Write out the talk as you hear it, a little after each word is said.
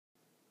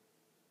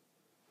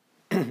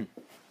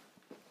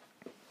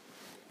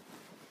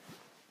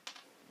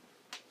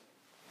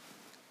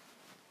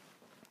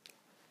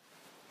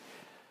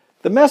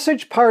The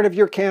message part of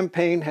your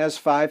campaign has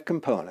 5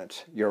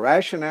 components: your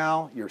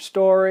rationale, your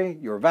story,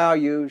 your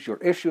values, your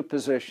issue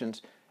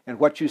positions, and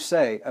what you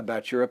say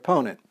about your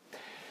opponent.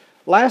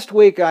 Last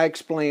week I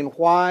explained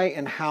why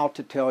and how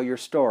to tell your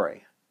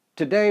story.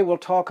 Today we'll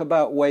talk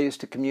about ways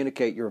to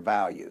communicate your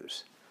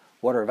values.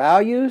 What are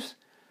values?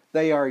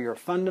 They are your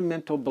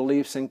fundamental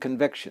beliefs and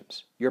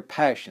convictions, your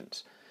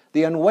passions,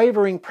 the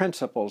unwavering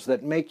principles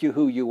that make you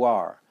who you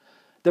are,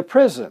 the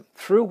prism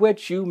through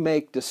which you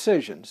make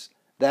decisions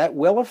that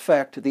will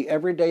affect the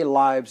everyday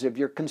lives of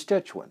your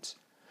constituents.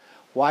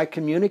 Why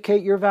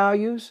communicate your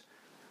values?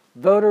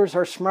 Voters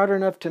are smart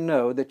enough to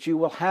know that you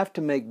will have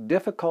to make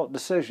difficult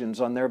decisions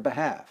on their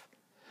behalf.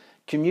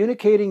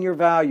 Communicating your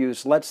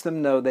values lets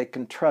them know they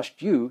can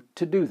trust you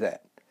to do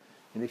that.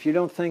 And if you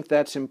don't think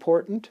that's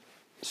important,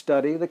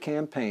 study the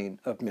campaign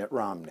of Mitt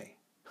Romney.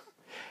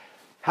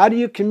 How do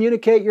you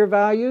communicate your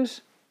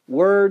values?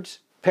 Words,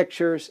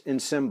 pictures,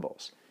 and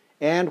symbols,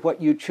 and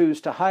what you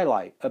choose to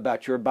highlight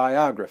about your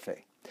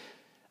biography.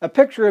 A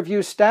picture of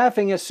you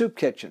staffing a soup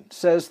kitchen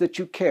says that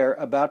you care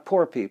about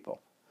poor people.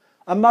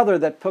 A mother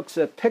that puts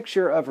a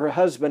picture of her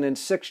husband and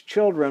 6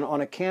 children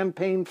on a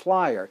campaign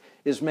flyer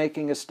is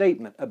making a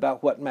statement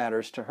about what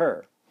matters to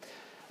her.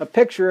 A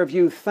picture of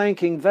you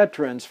thanking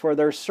veterans for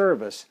their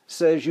service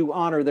says you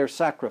honor their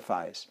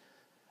sacrifice.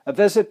 A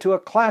visit to a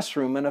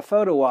classroom and a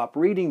photo op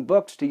reading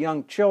books to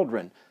young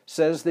children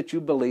says that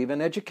you believe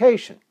in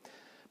education.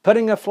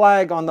 Putting a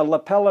flag on the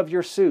lapel of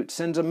your suit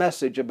sends a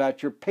message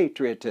about your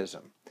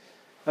patriotism.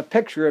 A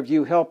picture of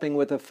you helping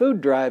with a food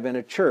drive in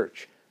a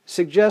church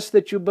suggests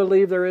that you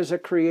believe there is a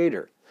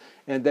Creator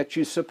and that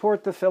you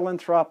support the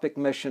philanthropic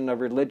mission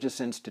of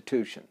religious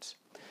institutions.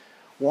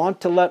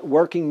 Want to let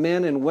working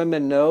men and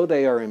women know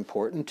they are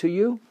important to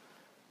you?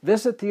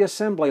 Visit the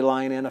assembly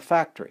line in a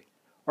factory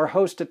or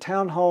host a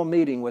town hall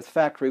meeting with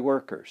factory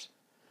workers.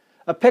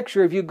 A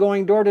picture of you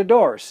going door to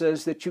door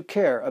says that you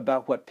care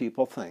about what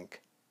people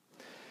think.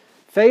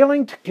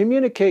 Failing to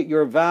communicate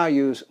your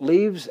values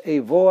leaves a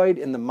void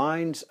in the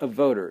minds of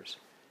voters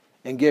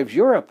and gives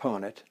your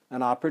opponent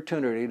an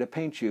opportunity to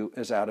paint you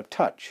as out of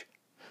touch.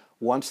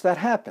 Once that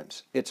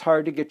happens, it's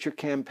hard to get your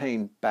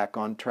campaign back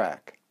on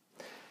track.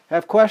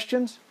 Have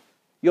questions?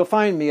 You'll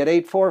find me at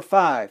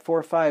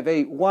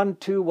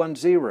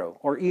 845-458-1210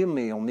 or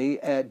email me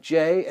at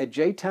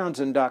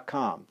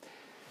j@jtownsend.com.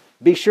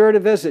 Be sure to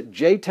visit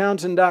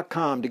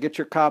jtownsend.com to get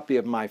your copy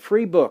of my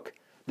free book,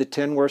 The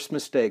 10 Worst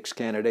Mistakes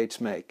Candidates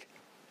Make.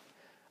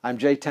 I'm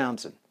Jay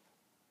Townsend.